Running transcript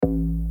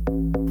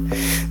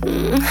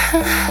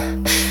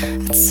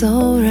It's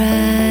alright.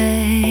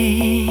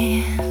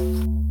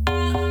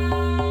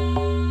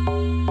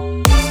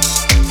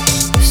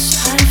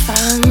 Shot if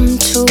I'm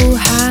too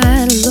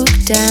high to look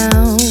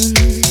down.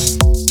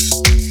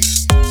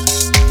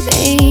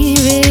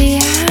 Maybe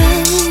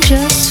I'm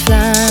just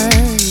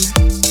flying.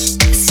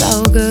 It's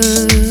all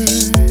good.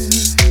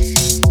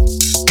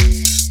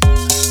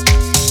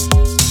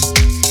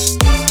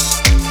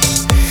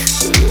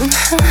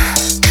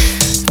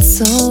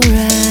 It's alright.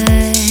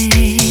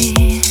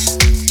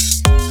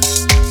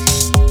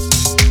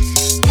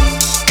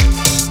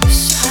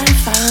 Shot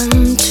if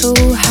I'm too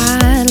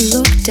high to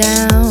look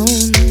down.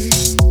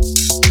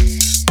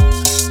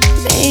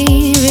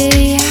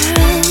 Maybe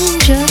I'm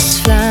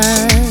just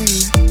flying.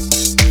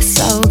 It's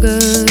all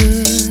good.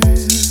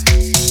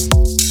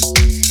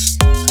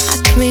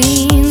 Black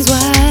means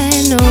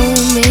white, no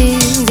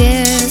means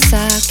yes, I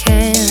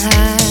can't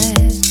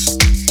hide.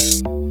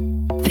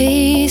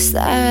 Peace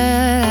that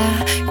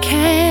I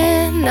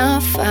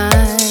cannot find.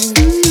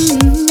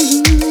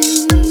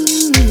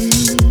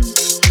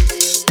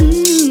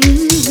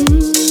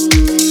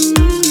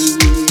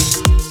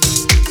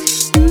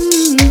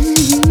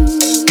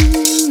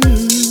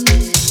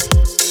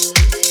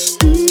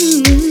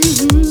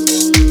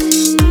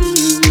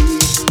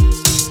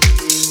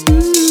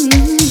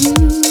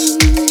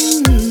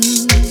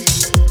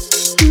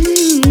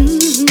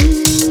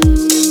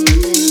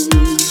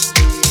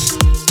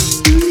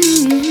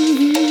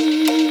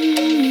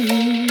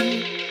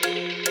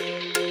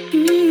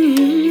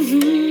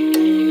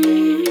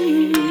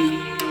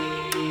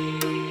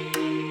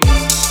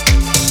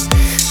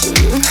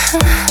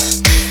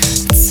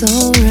 It's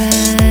alright.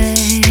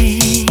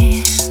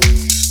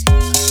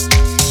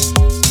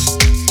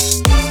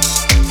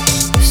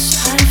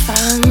 Shot if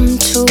I'm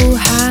too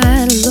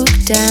high to look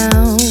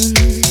down.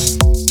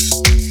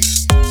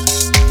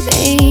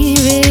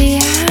 Maybe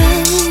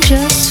I'm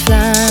just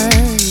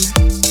flying.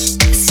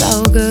 It's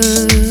all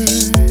good.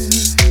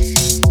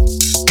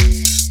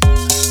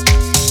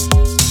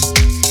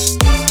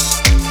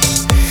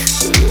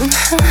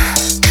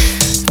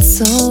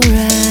 It's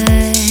alright.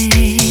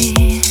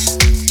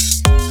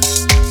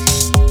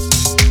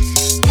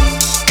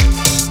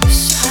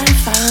 Shot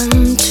if I'm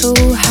too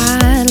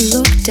high to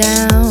look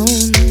down.